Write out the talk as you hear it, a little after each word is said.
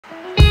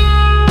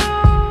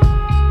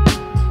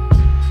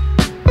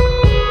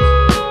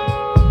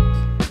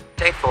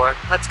for.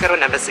 Let's go to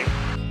an embassy.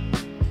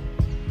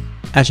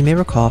 As you may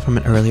recall from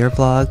an earlier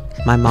vlog,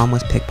 my mom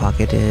was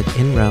pickpocketed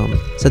in Rome,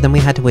 so then we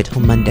had to wait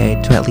till Monday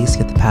to at least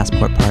get the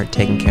passport part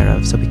taken care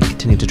of so we could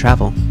continue to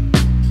travel.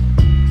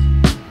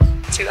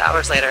 2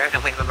 hours later,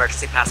 and we have an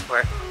emergency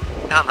passport.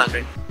 Now I'm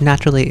hungry.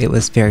 Naturally, it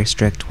was very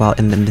strict while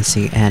in the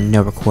embassy and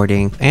no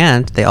recording,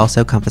 and they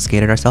also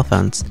confiscated our cell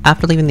phones.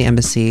 After leaving the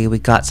embassy, we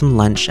got some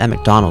lunch at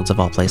McDonald's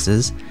of all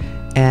places,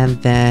 and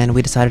then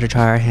we decided to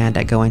try our hand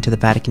at going to the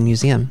Vatican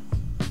Museum.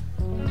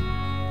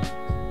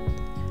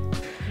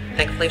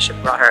 Thankfully, she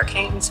brought her a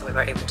cane, so we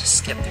were able to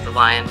skip through the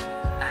line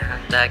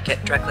and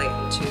get directly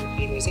into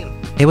the museum.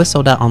 It was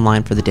sold out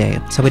online for the day,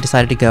 so we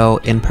decided to go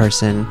in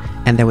person,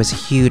 and there was a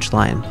huge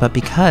line. But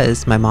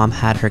because my mom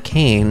had her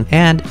cane,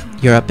 and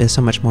Europe is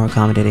so much more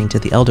accommodating to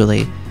the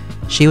elderly,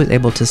 she was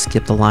able to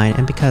skip the line,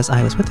 and because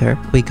I was with her,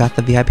 we got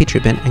the VIP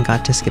treatment and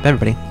got to skip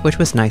everybody. Which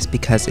was nice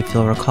because if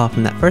you'll recall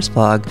from that first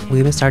vlog,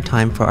 we missed our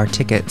time for our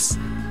tickets,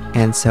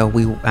 and so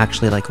we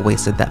actually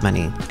wasted that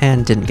money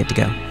and didn't get to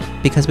go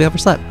because we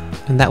overslept.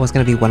 And that was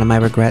going to be one of my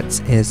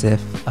regrets, is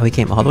if we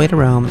came all the way to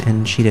Rome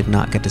and she did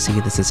not get to see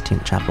the Sistine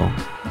Chapel.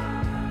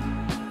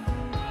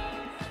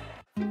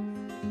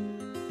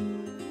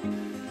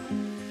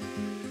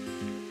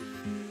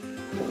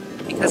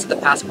 Because of the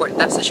passport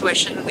theft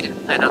situation, we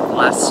didn't plan out the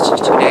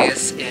last 2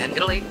 days in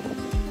Italy.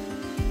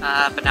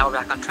 But now we're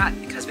back on track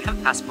because we have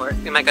a passport.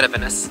 We might go to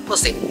Venice. We'll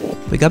see.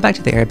 We got back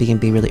to the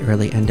Airbnb really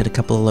early and did a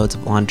couple of loads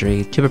of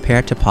laundry to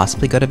prepare to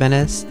possibly go to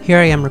Venice. Here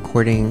I am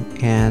recording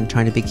and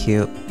trying to be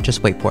cute.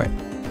 Just wait for it.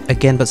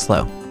 Again, but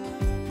slow.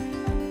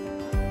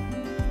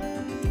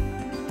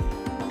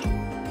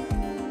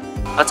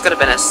 Let's go to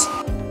Venice.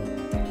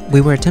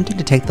 We were attempting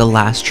to take the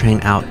last train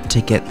out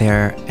to get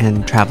there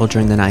and travel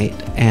during the night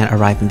and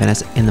arrive in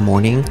Venice in the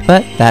morning,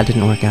 but that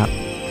didn't work out.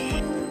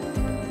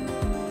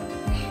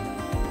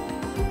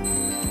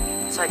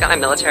 So I got my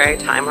military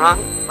time wrong.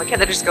 Why can't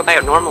they just go by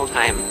a normal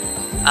time?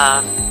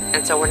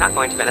 And so we're not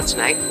going to Venice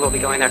tonight. We'll be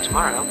going there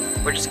tomorrow.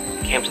 We just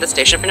came to the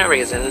station for no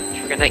reason.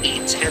 We're gonna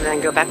eat and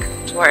then go back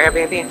to our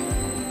Airbnb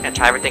and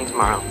try everything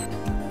tomorrow.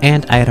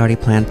 And I had already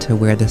planned to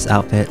wear this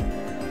outfit,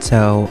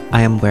 so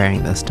I am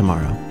wearing this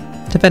tomorrow.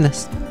 To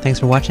Venice. Thanks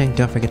for watching.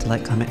 Don't forget to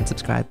like, comment, and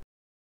subscribe.